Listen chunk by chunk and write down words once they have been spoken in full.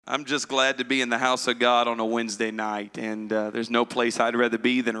I'm just glad to be in the house of God on a Wednesday night, and there's no place I'd rather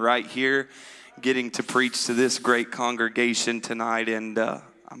be than right here, getting to preach to this great congregation tonight, and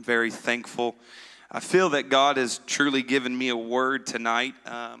I'm very thankful. I feel that God has truly given me a word tonight.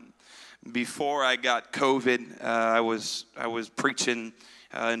 Before I got COVID, I was preaching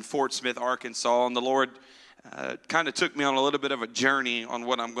in Fort Smith, Arkansas, and the Lord kind of took me on a little bit of a journey on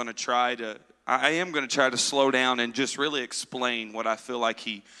what I'm going to try to. I am going to try to slow down and just really explain what I feel like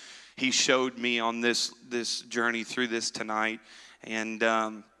He showed me on this journey through this tonight. And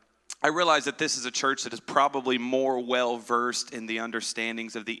I realize that this is a church that is probably more well-versed in the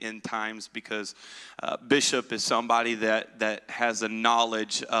understandings of the end times, because Bishop is somebody that has a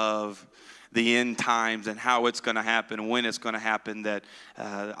knowledge of the end times and how it's going to happen, when it's going to happen, that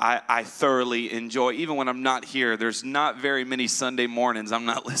I thoroughly enjoy. Even when I'm not here, there's not very many Sunday mornings I'm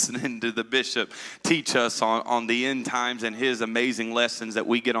not listening to the bishop teach us on the end times and his amazing lessons that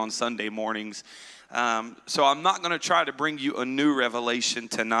we get on Sunday mornings. So I'm not going to try to bring you a new revelation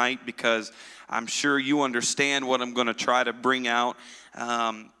tonight, because I'm sure you understand what I'm going to try to bring out.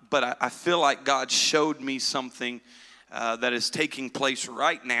 But I feel like God showed me something that is taking place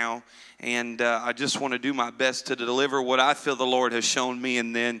right now. And I just want to do my best to deliver what I feel the Lord has shown me.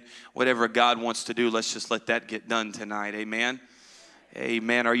 And then whatever God wants to do, let's just let that get done tonight. Amen.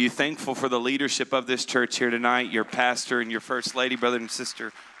 Amen. Are you thankful for the leadership of this church here tonight? Your pastor and your first lady, brother and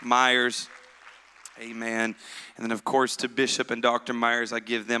sister Myers. Amen. And then, of course, to Bishop and Dr. Myers, I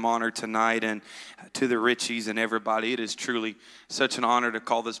give them honor tonight, and to the Richies and everybody. It is truly such an honor to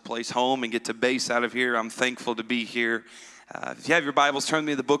call this place home and get to base out of here. I'm thankful to be here. If you have your Bibles, turn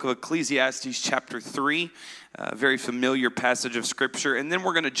me to the book of Ecclesiastes chapter 3, a very familiar passage of Scripture. And then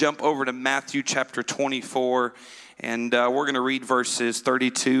we're going to jump over to Matthew chapter 24, and we're going to read verses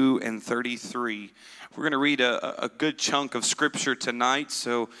 32 and 33. We're going to read a good chunk of Scripture tonight,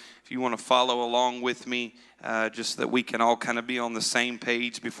 so if you want to follow along with me, just that we can all kind of be on the same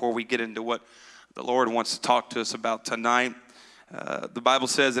page before we get into what the Lord wants to talk to us about tonight. The Bible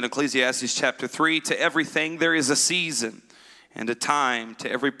says in Ecclesiastes chapter 3, "To everything there is a season, and a time to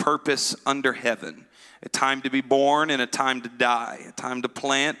every purpose under heaven, a time to be born and a time to die, a time to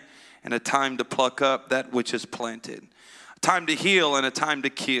plant and a time to pluck up that which is planted, a time to heal and a time to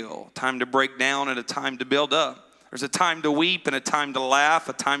kill, a time to break down and a time to build up. There's a time to weep and a time to laugh,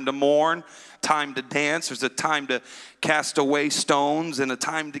 a time to mourn, time to dance. There's a time to cast away stones and a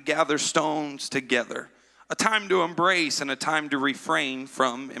time to gather stones together, a time to embrace and a time to refrain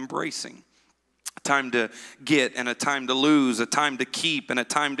from embracing, a time to get and a time to lose, a time to keep and a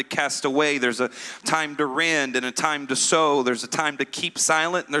time to cast away. There's a time to rend and a time to sow. There's a time to keep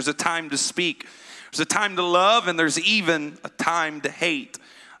silent and there's a time to speak. There's a time to love and there's even a time to hate,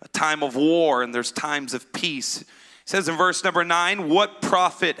 a time of war and there's times of peace." It says in verse number 9, "What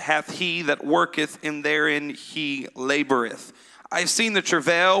profit hath he that worketh and therein he laboreth? I have seen the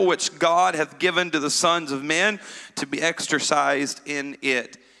travail which God hath given to the sons of men to be exercised in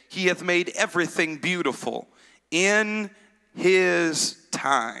it. He hath made everything beautiful in his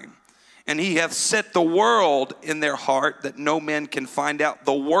time. And he hath set the world in their heart, that no man can find out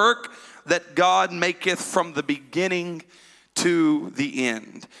the work that God maketh from the beginning to the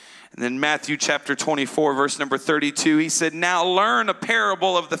end." And then Matthew chapter 24, verse number 32, he said, "Now learn a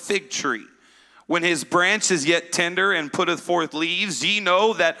parable of the fig tree. When his branch is yet tender and putteth forth leaves, ye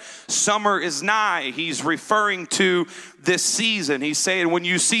know that summer is nigh." He's referring to this season. He's saying, when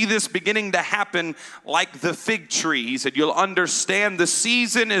you see this beginning to happen like the fig tree, he said, you'll understand the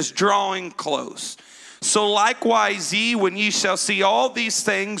season is drawing close. "So likewise ye, when ye shall see all these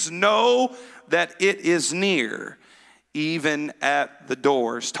things, know that it is near, even at the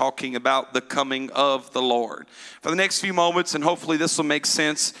doors," talking about the coming of the Lord. For the next few moments, and hopefully this will make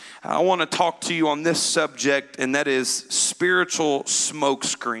sense, I want to talk to you on this subject, and that is spiritual smoke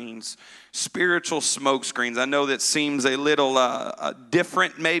screens. Spiritual smoke screens. I know that seems a little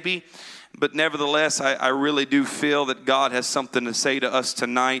different maybe, but nevertheless, I really do feel that God has something to say to us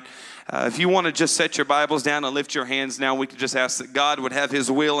tonight. If you want to just set your Bibles down and lift your hands now, we could just ask that God would have his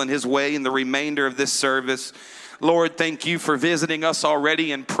will and his way in the remainder of this service. Lord, thank you for visiting us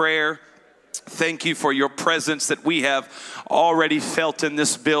already in prayer. Thank you for your presence that we have already felt in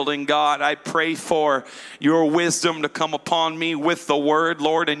this building, God. I pray for your wisdom to come upon me with the word,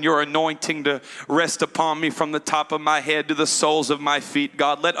 Lord, and your anointing to rest upon me from the top of my head to the soles of my feet,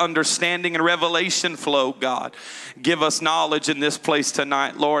 God. Let understanding and revelation flow, God. Give us knowledge in this place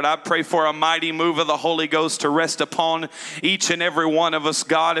tonight, Lord. I pray for a mighty move of the Holy Ghost to rest upon each and every one of us,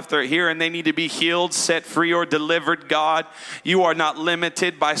 God. If they're here and they need to be healed, set free, or delivered, God, you are not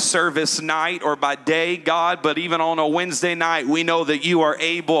limited by service 9. night or by day, God, but even on a Wednesday night, we know that you are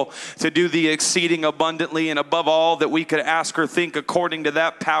able to do the exceeding abundantly and above all that we could ask or think according to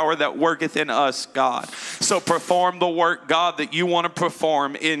that power that worketh in us, God. So perform the work, God, that you want to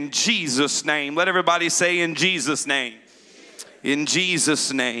perform in Jesus' name. Let everybody say in Jesus' name. In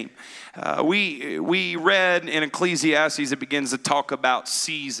Jesus' name. We read in Ecclesiastes, it begins to talk about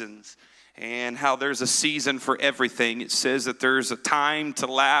seasons and how there's a season for everything. It says that there's a time to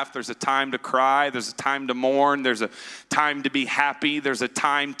laugh, there's a time to cry, there's a time to mourn, there's a time to be happy, there's a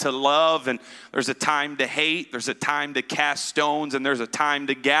time to love, and there's a time to hate, there's a time to cast stones, and there's a time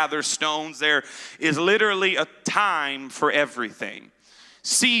to gather stones. There is literally a time for everything.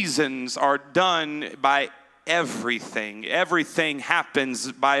 Seasons are done by everything. Everything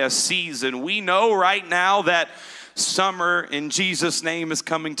happens by a season. We know right now that summer in Jesus' name is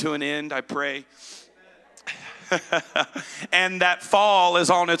coming to an end, I pray. And that fall is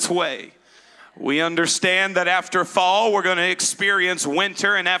on its way. We understand that after fall, we're going to experience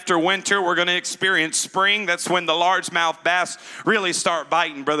winter, and after winter, we're going to experience spring. That's when the largemouth bass really start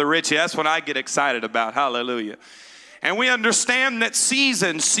biting, Brother Richie. That's what I get excited about. Hallelujah. And we understand that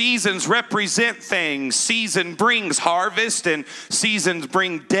seasons represent things. Season brings harvest, and seasons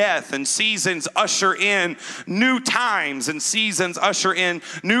bring death, and seasons usher in new times, and seasons usher in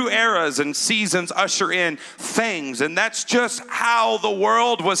new eras, and seasons usher in things. And that's just how the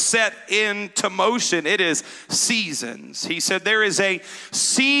world was set into motion. It is seasons. He said there is a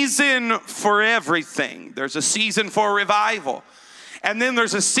season for everything. There's a season for revival. And then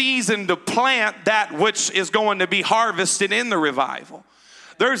there's a season to plant that which is going to be harvested in the revival.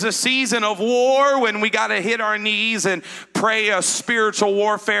 There's a season of war when we got to hit our knees and pray a spiritual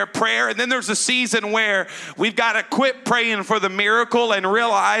warfare prayer. And then there's a season where we've got to quit praying for the miracle and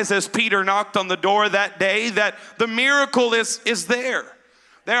realize, as Peter knocked on the door that day, that the miracle is there.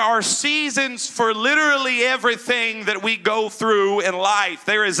 There are seasons for literally everything that we go through in life.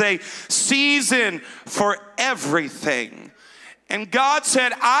 There is a season for everything. And God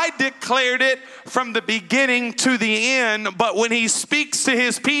said, I declared it from the beginning to the end. But when he speaks to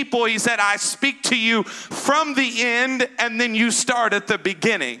his people, he said, I speak to you from the end, and then you start at the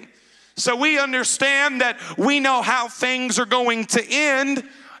beginning. So we understand that we know how things are going to end,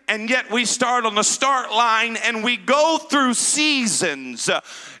 and yet we start on the start line and we go through seasons,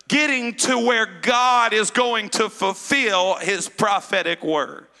 getting to where God is going to fulfill his prophetic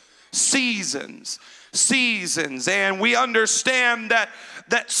word. Seasons. And we understand that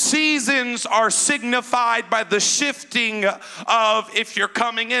seasons are signified by the shifting of, if you're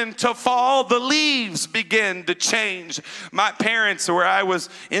coming into fall, the leaves begin to change. My parents, where I was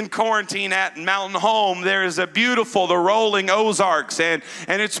in quarantine at Mountain Home, there is the rolling Ozarks, and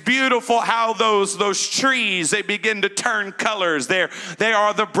it's beautiful how those trees, they begin to turn colors. They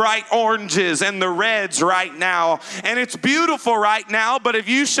are the bright oranges and the reds right now, and it's beautiful right now, but if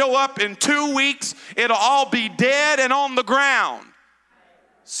you show up in 2 weeks, it'll all be dead and on the ground.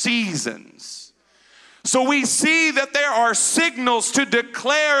 Seasons. So we see that there are signals to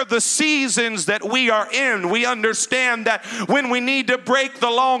declare the seasons that we are in. We understand that when we need to break the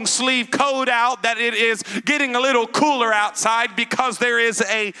long sleeve coat out, that it is getting a little cooler outside because there is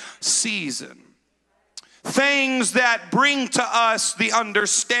a season. Things that bring to us the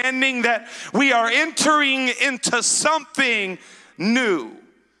understanding that we are entering into something new.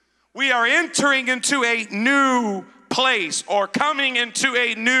 We are entering into a new place or coming into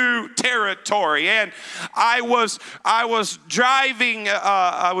a new territory. And I was driving,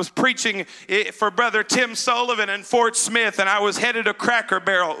 I was preaching for Brother Tim Sullivan in Fort Smith, and I was headed to Cracker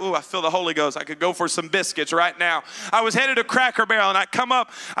Barrel. Ooh, I feel the Holy Ghost. I could go for some biscuits right now. I was headed to Cracker Barrel, and I come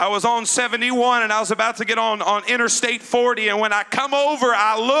up, I was on 71, and I was about to get on Interstate 40, and when I come over,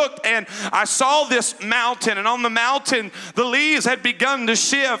 I looked, and I saw this mountain, and on the mountain, the leaves had begun to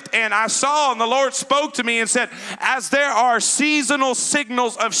shift, and I saw, and the Lord spoke to me and said, as there are seasonal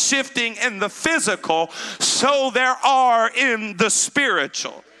signals of shifting in the physical, so there are in the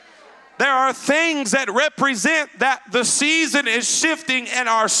spiritual. There are things that represent that the season is shifting in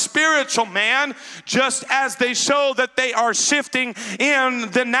our spiritual man, just as they show that they are shifting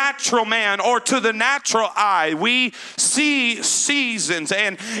in the natural man or to the natural eye. We see seasons,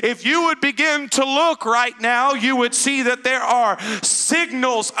 and if you would begin to look right now, you would see that there are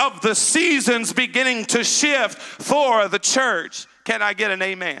signals of the seasons beginning to shift for the church. Can I get an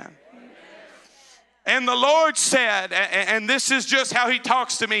amen? And the Lord said, and this is just how he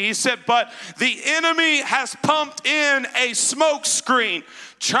talks to me, he said, but the enemy has pumped in a smoke screen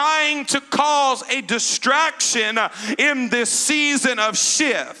trying to cause a distraction in this season of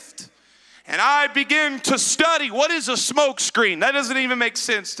shift. And I began to study, what is a smoke screen? That doesn't even make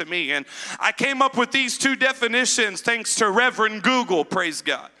sense to me. And I came up with these two definitions thanks to Reverend Google, praise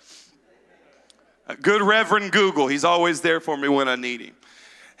God. A good Reverend Google, he's always there for me when I need him.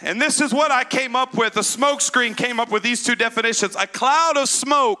 And this is what I came up with. The smoke screen came up with these two definitions. A cloud of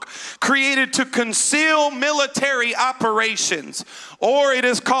smoke created to conceal military operations. Or it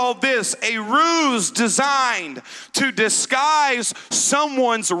is called this, a ruse designed to disguise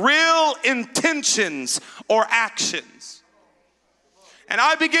someone's real intentions or actions. And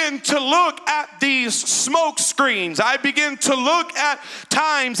I begin to look at these smoke screens. I begin to look at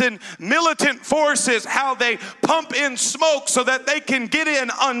times in militant forces, how they pump in smoke so that they can get in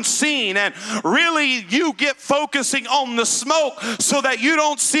unseen. And really you get focusing on the smoke so that you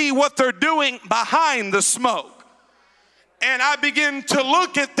don't see what they're doing behind the smoke. And I begin to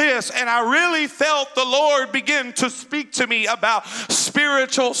look at this, and I really felt the Lord begin to speak to me about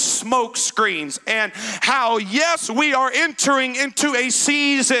spiritual smoke screens and how, yes, we are entering into a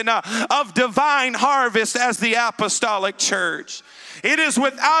season of divine harvest as the apostolic church. It is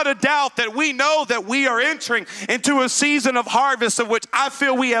without a doubt that we know that we are entering into a season of harvest of which I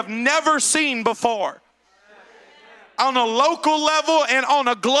feel we have never seen before. On a local level and on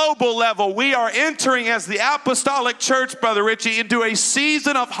a global level, we are entering as the apostolic church, Brother Richie, into a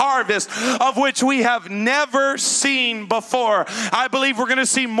season of harvest of which we have never seen before. I believe we're going to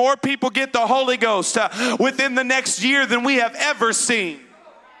see more people get the Holy Ghost within the next year than we have ever seen.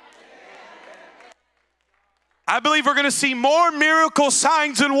 I believe we're going to see more miracles,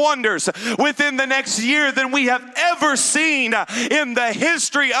 signs, and wonders within the next year than we have ever seen in the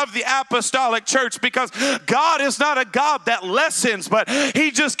history of the apostolic church, because God is not a God that lessens, but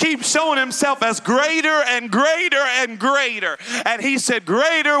he just keeps showing himself as greater and greater and greater. And he said,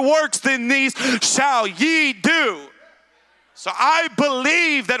 greater works than these shall ye do. So I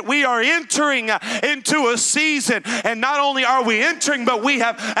believe that we are entering into a season, and not only are we entering, but we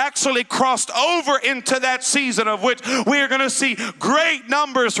have actually crossed over into that season of which we are going to see great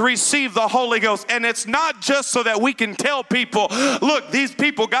numbers receive the Holy Ghost. And it's not just so that we can tell people, look, these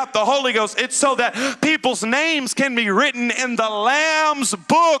people got the Holy Ghost. It's so that people's names can be written in the Lamb's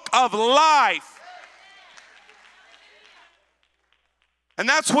book of life. And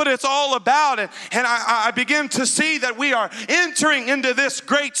that's what it's all about. And I begin to see that we are entering into this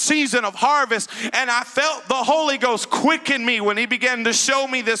great season of harvest. And I felt the Holy Ghost quicken me when he began to show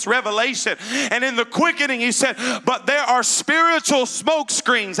me this revelation. And in the quickening, he said, but there are spiritual smoke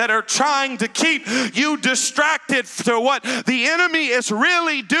screens that are trying to keep you distracted to what the enemy is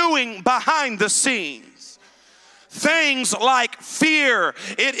really doing behind the scenes. Things like fear.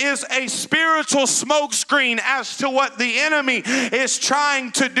 It is a spiritual smokescreen as to what the enemy is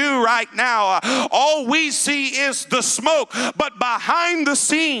trying to do right now. All we see is the smoke, but behind the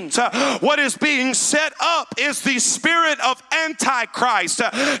scenes, what is being set up is the spirit of Antichrist,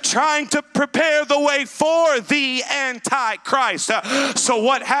 trying to prepare the way for the Antichrist. So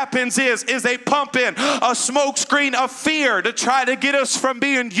what happens is they pump in a smokescreen of fear to try to get us from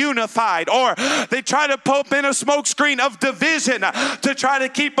being unified, or they try to pump in a smokescreen of division to try to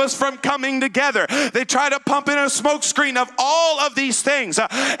keep us from coming together. They try to pump in a smokescreen of all of these things,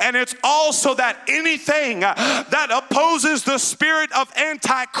 and it's also that anything that opposes the spirit of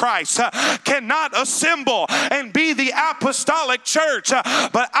Antichrist cannot assemble and be the apostolic church.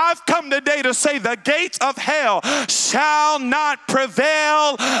 But I've come today to say the gates of hell shall not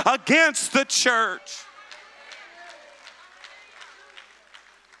prevail against the church.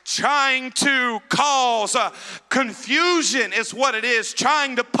 Trying to cause confusion is what it is.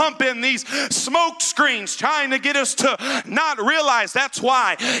 Trying to pump in these smoke screens, trying to get us to not realize. That's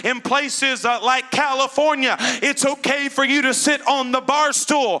why in places like California, it's okay for you to sit on the bar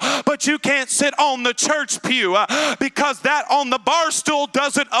stool, but you can't sit on the church pew, because that on the bar stool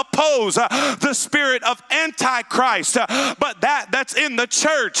doesn't oppose the spirit of Antichrist, but that's in the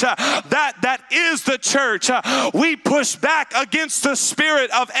church, that is the church. We push back against the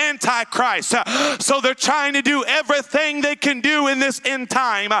spirit of Antichrist. So they're trying to do everything they can do in this end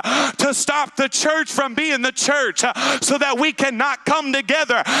time to stop the church from being the church, so that we cannot come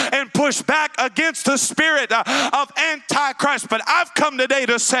together and push back against the spirit of Antichrist. But I've come today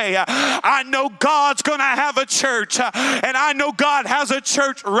to say, I know God's going to have a church, and I know God has a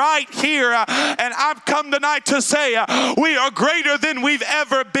church right here, and I've come tonight to say we are greater than we've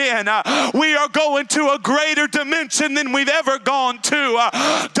ever been. We are going to a greater dimension than we've ever gone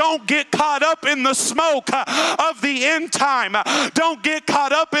to. Don't get caught up in the smoke of the end time. Don't get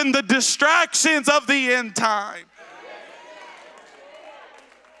caught up in the distractions of the end time.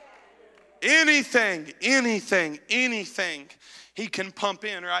 Anything He can pump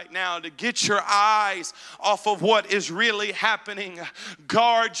in right now to get your eyes off of what is really happening.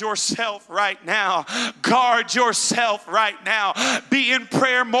 Guard yourself right now. Guard yourself right now. Be in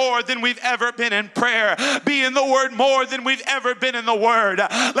prayer more than we've ever been in prayer. Be in the Word more than we've ever been in the Word.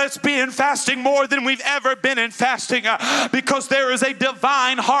 Let's be in fasting more than we've ever been in fasting, because there is a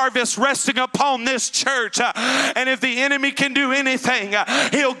divine harvest resting upon this church. And if the enemy can do anything,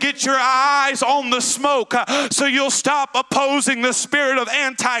 he'll get your eyes on the smoke, so you'll stop opposing the spirit of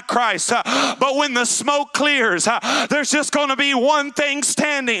Antichrist. But when the smoke clears, there's just going to be one thing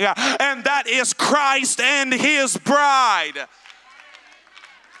standing, and that is Christ and his bride.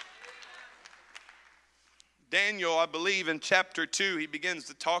 Daniel, I believe in chapter 2, he begins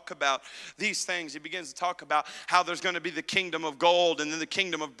to talk about these things. He begins to talk about how there's going to be the kingdom of gold, and then the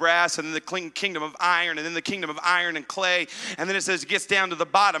kingdom of brass, and then the kingdom of iron, and then the kingdom of iron and clay. And then it says it gets down to the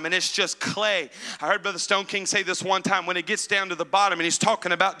bottom, and it's just clay. I heard Brother Stone King say this one time, when it gets down to the bottom, and he's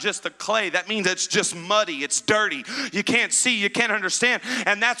talking about just the clay, that means it's just muddy, it's dirty. You can't see, you can't understand.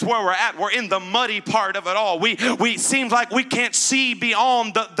 And that's where we're at. We're in the muddy part of it all. We seems like we can't see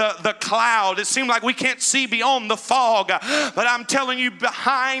beyond the cloud. It seems like we can't see beyond the fog, but I'm telling you,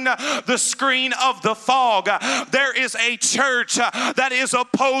 behind the screen of the fog, there is a church that is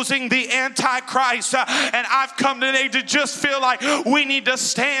opposing the Antichrist, and I've come today to just feel like we need to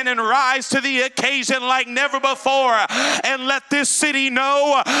stand and rise to the occasion like never before, and let this city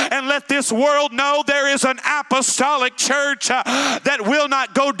know, and let this world know, there is an apostolic church that will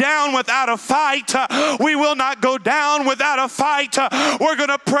not go down without a fight. We will not go down without a fight. We're going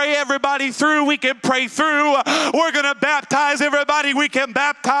to pray everybody through. We can pray through. We're going to baptize everybody we can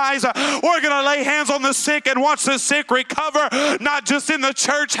baptize. We're going to lay hands on the sick and watch the sick recover, not just in the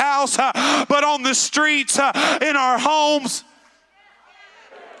church house, but on the streets, in our homes.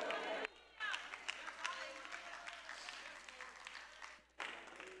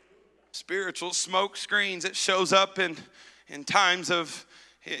 Spiritual smoke screens, it shows up in times of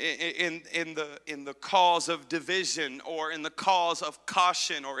in the cause of division, or in the cause of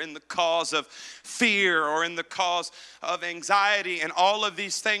caution, or in the cause of fear, or in the cause of anxiety. And all of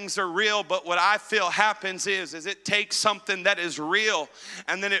these things are real, but what I feel happens is it takes something that is real,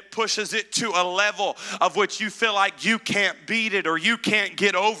 and then it pushes it to a level of which you feel like you can't beat it, or you can't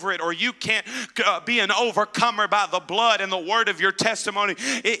get over it, or you can't be an overcomer by the blood and the word of your testimony.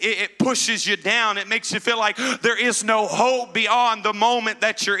 It pushes you down. It makes you feel like there is no hope beyond the moment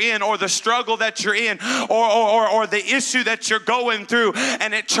that you're in, or the struggle that you're in, or the issue that you're going through,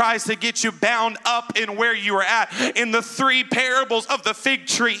 and it tries to get you bound up in where you are at. In the 3 parables of the fig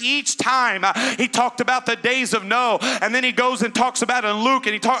tree, each time he talked about the days of Noah, and then he goes and talks about it in Luke,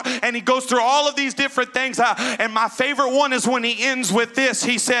 and he goes through all of these different things, and my favorite one is when he ends with this.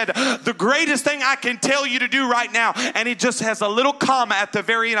 He said, the greatest thing I can tell you to do right now, and he just has a little comma at the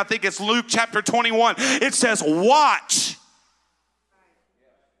very end. I think it's Luke chapter 21. It says, watch.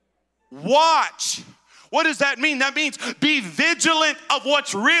 Watch. What does that mean? That means be vigilant of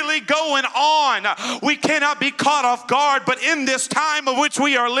what's really going on. We cannot be caught off guard, but in this time of which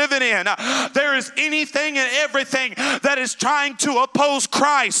we are living in, there is anything and everything that is trying to oppose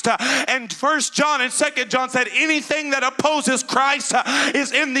Christ. And 1 John and 2 John said anything that opposes Christ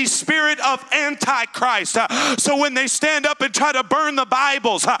is in the spirit of Antichrist. So when they stand up and try to burn the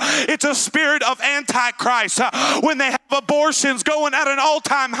Bibles, it's a spirit of Antichrist. When they have abortions going at an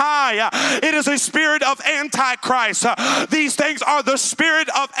all-time high, it is a spirit of Antichrist. These things are the spirit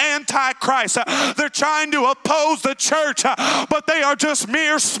of Antichrist. They're trying to oppose the church, but they are just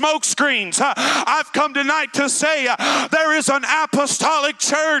mere smoke screens. I've come tonight to say there is an apostolic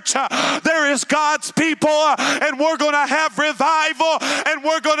church. There is God's people, and we're going to have revival, and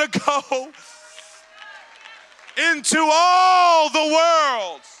we're going to go into all the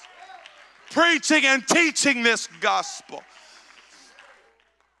world preaching and teaching this gospel.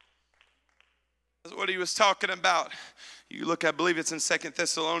 That's what he was talking about. You look, I believe it's in 2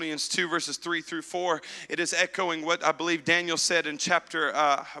 Thessalonians 2, verses 3 through 4. It is echoing what I believe Daniel said in chapter,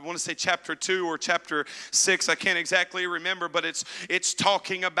 I want to say chapter 2 or chapter 6. I can't exactly remember, but it's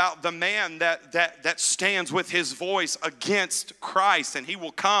talking about the man that stands with his voice against Christ, and he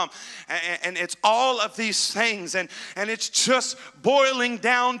will come. And it's all of these things, and it's just boiling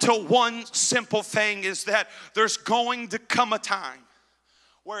down to one simple thing, is that there's going to come a time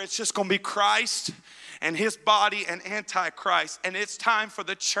where it's just going to be Christ and his body and Antichrist. And it's time for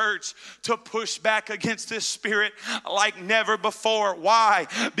the church to push back against this spirit like never before. Why?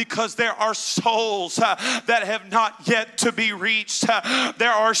 Because there are souls that have not yet to be reached.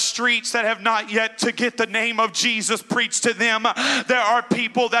 There are streets that have not yet to get the name of Jesus preached to them. There are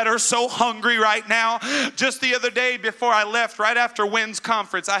people that are so hungry right now. Just the other day before I left, right after Wynn's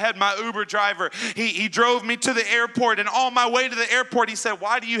conference, I had my Uber driver. He drove me to the airport, and on my way to the airport, he said,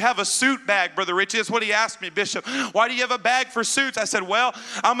 "Why do you have a suit bag, Brother Richie?" That's what he asked me, Bishop. "Why do you have a bag for suits?" I said, "Well,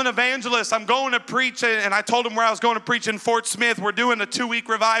 I'm an evangelist. I'm going to preach," and I told him where I was going to preach in Fort Smith. We're doing a 2-week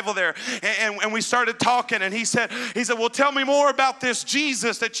revival there. And we started talking, and he said, "Well, tell me more about this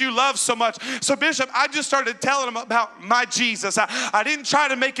Jesus that you love so much." So, Bishop, I just started telling him about my Jesus. I didn't try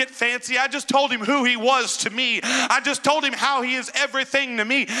to make it fancy. I just told him who he was to me. I just told him how he is everything to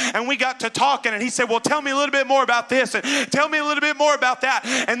me. And we got to talking, and he said, "Well, tell me a little bit more about this, and tell me a little bit more about that."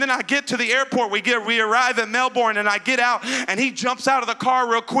 And then I get to the airport. We arrive at Melbourne, and I get out, and he jumps out of the car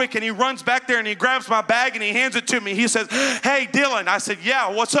real quick, and he runs back there, and he grabs my bag, and he hands it to me. He says, "Hey, Dylan." I said, "Yeah,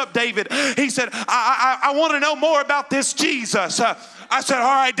 what's up, David?" He said, I want to know more about this Jesus." I said,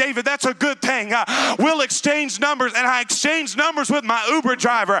 "All right, David, that's a good thing. We'll exchange numbers." And I exchanged numbers with my Uber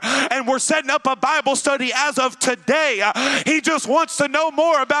driver, and we're setting up a Bible study as of today. He just wants to know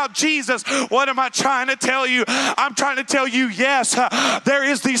more about Jesus. What am I trying to tell you? I'm trying to tell you, yes, there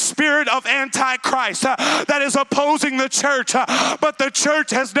is the spirit of Antichrist that is opposing the church, but the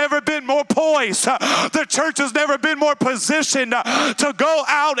church has never been more poised. The church has never been more positioned to go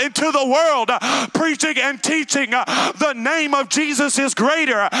out into the world preaching and teaching the name of Jesus is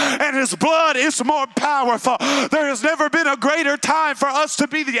greater and his blood is more powerful. There has never been a greater time for us to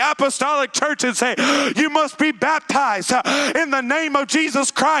be the apostolic church and say, "You must be baptized in the name of Jesus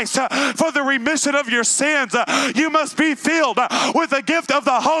Christ for the remission of your sins. You must be filled with the gift of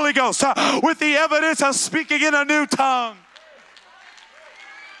the Holy Ghost with the evidence of speaking in a new tongue."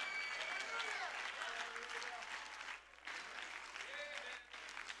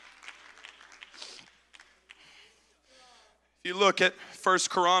 If you look at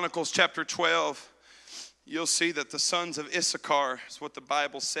 1 Chronicles chapter 12, you'll see that the sons of Issachar is what the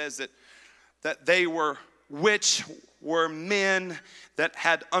Bible says, that they were, which were men that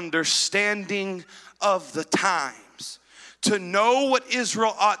had understanding of the times, to know what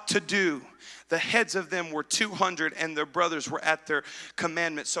Israel ought to do. The heads of them were 200, and their brothers were at their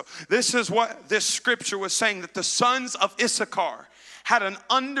commandment. So this is what this scripture was saying, that the sons of Issachar had an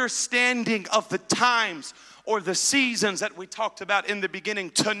understanding of the times, or the seasons that we talked about in the beginning,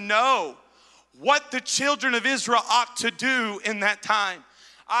 to know what the children of Israel ought to do in that time.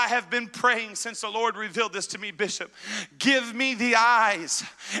 I have been praying since the Lord revealed this to me, Bishop. Give me the eyes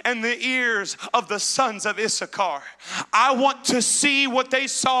and the ears of the sons of Issachar. I want to see what they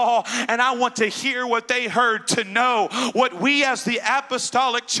saw, and I want to hear what they heard, to know what we as the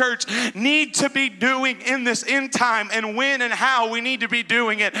apostolic church need to be doing in this end time, and when and how we need to be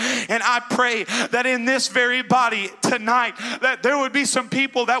doing it. And I pray that in this very body tonight, that there would be some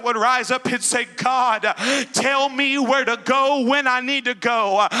people that would rise up and say, "God, tell me where to go when I need to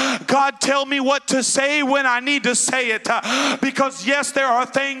go. God, tell me what to say when I need to say it." Because yes, there are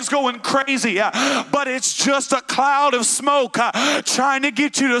things going crazy, but it's just a cloud of smoke trying to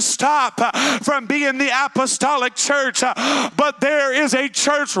get you to stop from being the apostolic church. But there is a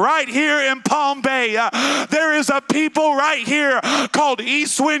church right here in Palm Bay. There is a people right here called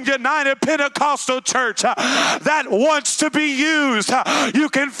Eastwind United Pentecostal Church that wants to be used. You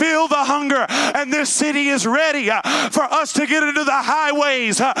can feel the hunger, and this city is ready for us to get into the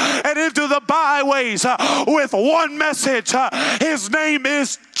highways and into the byways with one message. His name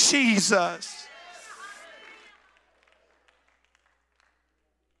is Jesus.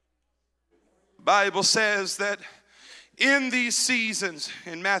 The Bible says that in these seasons,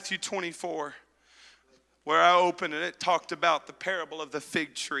 in Matthew 24, where I opened it, it talked about the parable of the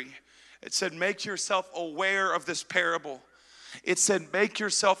fig tree. It said, make yourself aware of this parable. It said, make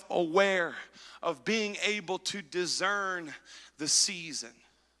yourself aware of being able to discern the season.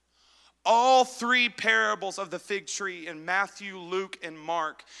 All three parables of the fig tree in Matthew, Luke, and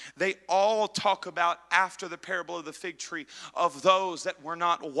Mark, they all talk about, after the parable of the fig tree, of those that were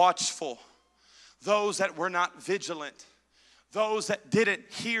not watchful, those that were not vigilant, those that didn't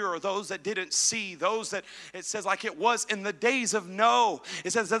hear, or those that didn't see, those that, it says, like it was in the days of Noah.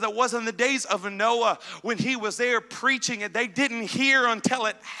 It says that it was in the days of Noah when he was there preaching, and they didn't hear until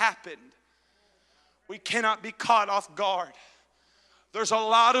it happened. We cannot be caught off guard. There's a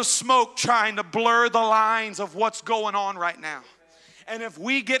lot of smoke trying to blur the lines of what's going on right now. And if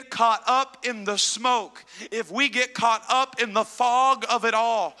we get caught up in the smoke, if we get caught up in the fog of it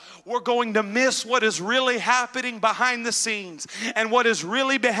all, we're going to miss what is really happening behind the scenes. And what is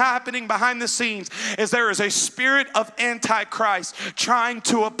really happening behind the scenes is there is a spirit of Antichrist trying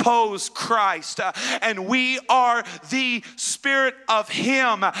to oppose Christ. And we are the spirit of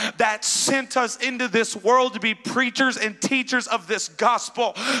Him that sent us into this world to be preachers and teachers of this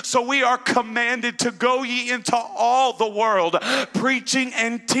gospel. So we are commanded to go ye into all the world, preaching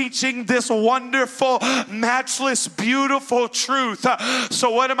and teaching this wonderful, matchless, beautiful truth.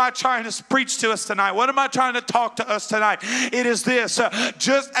 So what am I trying to preach to us tonight? What am I trying to talk to us tonight? It is this: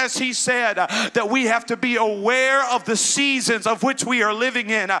 just as He said that we have to be aware of the seasons of which we are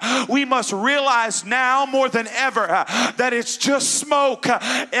living in, we must realize now more than ever that it's just smoke.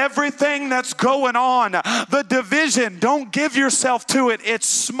 Everything that's going on, the division, don't give yourself to it. It's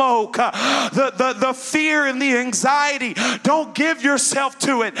smoke. The fear and the anxiety, don't give yourself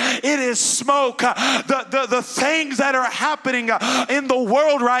to it. It is smoke. The things that are happening in the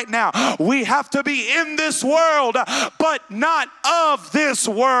world right now, we have to be in this world, but not of this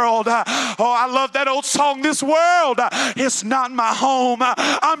world. Oh, I love that old song, "This world is not my home.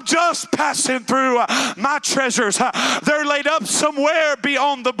 I'm just passing through. My treasures, they're laid up somewhere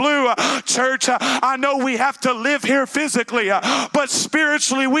beyond the blue." Church, I know we have to live here physically, but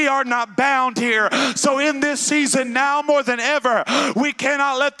spiritually we are not bound here. So in this season, now more than ever, we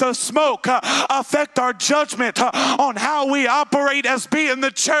cannot let the smoke affect our judgment on how we operate as being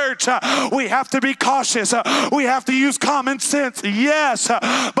the church. We have to be cautious. We have to use common sense, yes,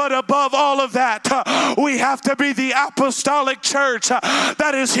 but above all of that, we have to be the apostolic church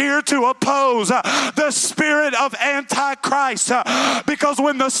that is here to oppose the spirit of Antichrist, because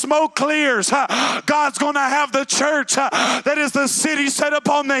when the smoke clears, God's going to have the church that is the city set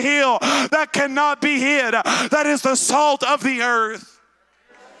upon the hill that cannot be hid, that is the salt of the earth.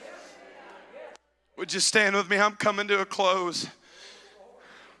 Would you stand with me? I'm coming to a close.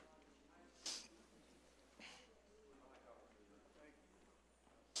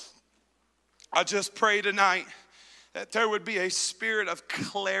 I just pray tonight that there would be a spirit of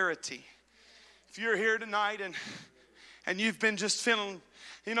clarity. If you're here tonight and you've been just feeling,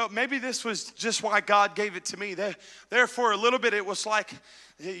 maybe this was just why God gave it to me. There for a little bit, it was like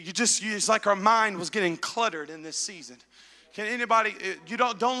it's like our mind was getting cluttered in this season. Can anybody, you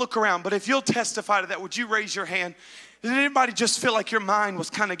don't look around, but if you'll testify to that, would you raise your hand? Did anybody just feel like your mind was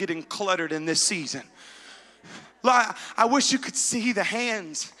kind of getting cluttered in this season? I wish you could see the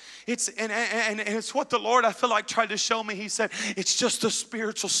hands. It's what the Lord, I feel like, tried to show me. He said, it's just the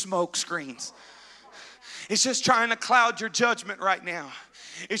spiritual smoke screens. It's just trying to cloud your judgment right now.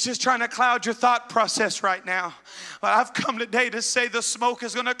 It's just trying to cloud your thought process right now. But I've come today to say the smoke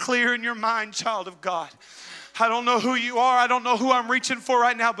is going to clear in your mind, child of God. I don't know who you are. I don't know who I'm reaching for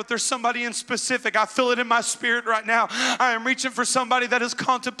right now, but there's somebody in specific. I feel it in my spirit right now. I am reaching for somebody that has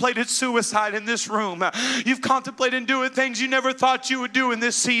contemplated suicide in this room. You've contemplated doing things you never thought you would do in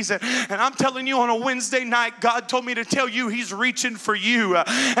this season. And I'm telling you, on a Wednesday night, God told me to tell you He's reaching for you.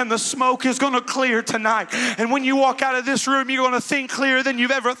 And the smoke is going to clear tonight. And when you walk out of this room, you're going to think clearer than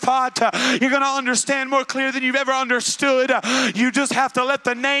you've ever thought. You're going to understand more clear than you've ever understood. You just have to let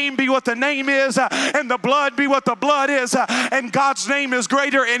the name be what the name is, and the blood be what the blood is, and God's name is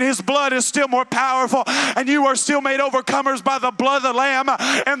greater and His blood is still more powerful, and you are still made overcomers by the blood of the Lamb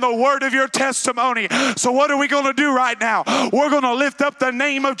and the word of your testimony. So what are we going to do right now? We're going to lift up the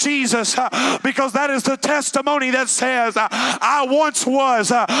name of Jesus, because that is the testimony that says, I once was,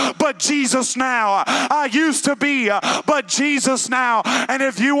 but Jesus now. I used to be, but Jesus now. And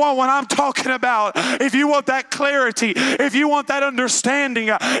if you want what I'm talking about, if you want that clarity, if you want that understanding,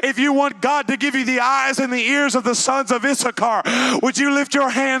 if you want God to give you the eyes and the ears of the sons of Issachar, would you lift your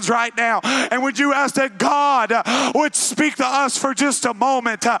hands right now and would you ask that God would speak to us for just a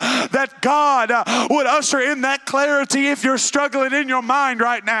moment, that God would usher in that clarity if you're struggling in your mind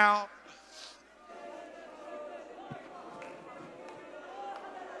right now.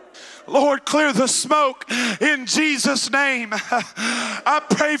 Lord, clear the smoke in Jesus' name. I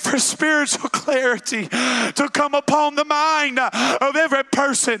pray for spiritual clarity to come upon the mind of every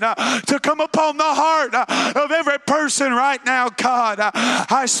person, to come upon the heart of every person right now, God.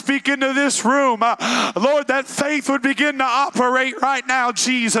 I speak into this room, Lord, that faith would begin to operate right now,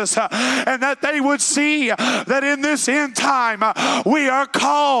 Jesus, and that they would see that in this end time we are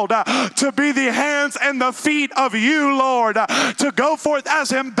called to be the hands and the feet of you, Lord, to go forth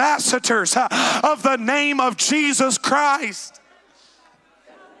as ambassadors of the name of Jesus Christ.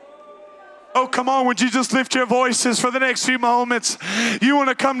 Oh, come on, would you just lift your voices for the next few moments? You want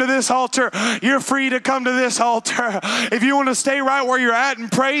to come to this altar, you're free to come to this altar. If you want to stay right where you're at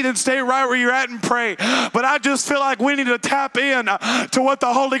and pray, then stay right where you're at and pray. But I just feel like we need to tap in to what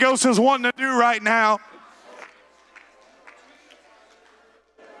the Holy Ghost is wanting to do right now.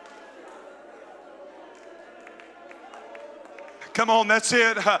 Come on, that's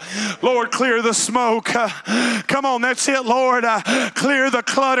it. Lord, clear the smoke. Come on, that's it, Lord. Clear the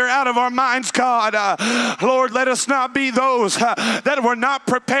clutter out of our minds, God. Lord, let us not be those that were not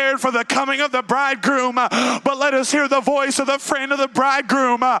prepared for the coming of the bridegroom, but let us hear the voice of the friend of the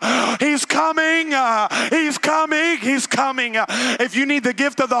bridegroom. He's coming. He's coming. He's coming. If you need the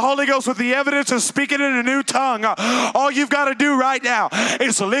gift of the Holy Ghost with the evidence of speaking in a new tongue, all you've got to do right now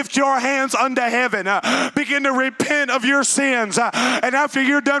is lift your hands unto heaven. Begin to repent of your sins. And after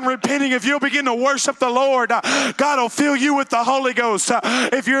you're done repenting, if you'll begin to worship the Lord, God will fill you with the Holy Ghost.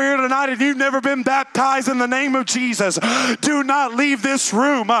 If you're here tonight and you've never been baptized in the name of Jesus, do not leave this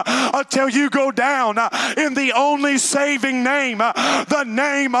room until you go down in the only saving name, the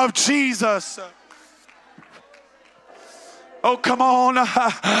name of Jesus. Oh, come on.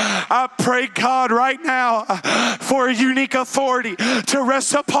 I pray, God, right now for a unique authority to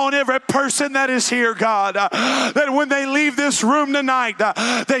rest upon every person that is here, God. That when they leave this room tonight,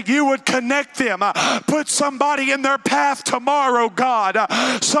 that you would connect them. Put somebody in their path tomorrow, God.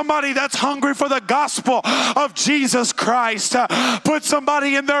 Somebody that's hungry for the gospel of Jesus Christ. Put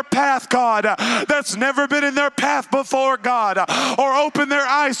somebody in their path, God, that's never been in their path before, God. Or open their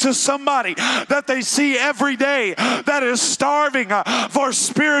eyes to somebody that they see every day that is starving for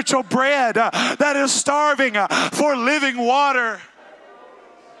spiritual bread, that is starving for living water.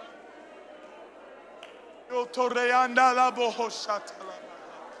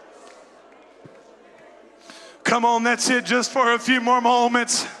 Come on, that's it, just for a few more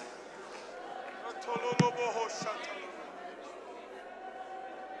moments.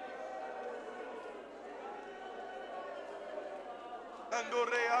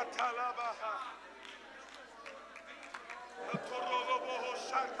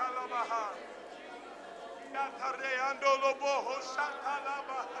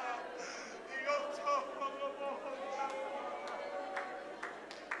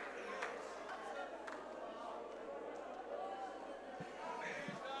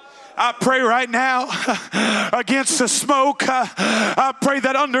 I pray right now against the smoke. I pray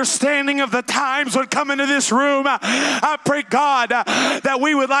that understanding of the times would come into this room. I pray, God, that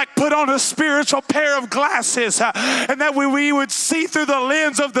we would like put on a spiritual pair of glasses and that we would see through the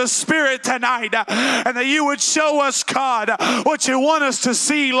lens of the Spirit tonight, and that you would show us, God, what you want us to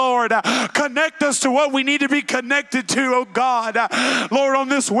see, Lord. Connect us to what we need to be connected to, oh God. Lord, on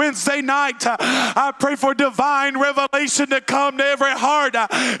this Wednesday night, I pray for divine revelation to come to every heart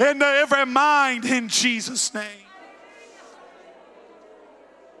and to every mind in Jesus' name.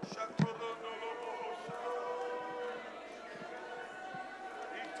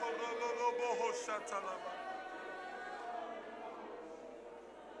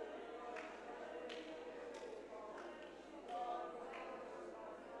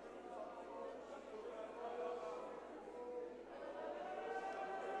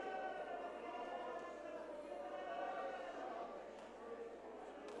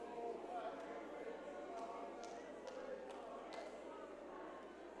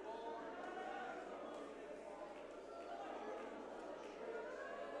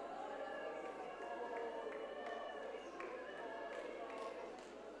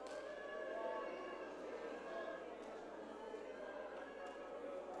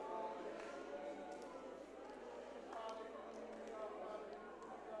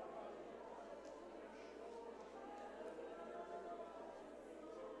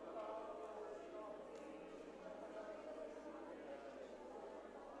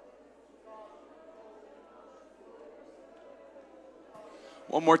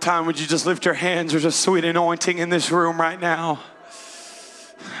 One more time, would you just lift your hands? There's a sweet anointing in this room right now.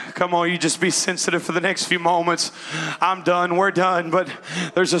 Come on, you just be sensitive for the next few moments. I'm done, we're done, but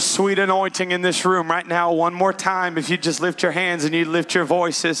there's a sweet anointing in this room right now. One more time, if you just lift your hands and you lift your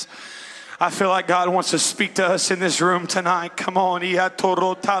voices. I feel like God wants to speak to us in this room tonight. Come on.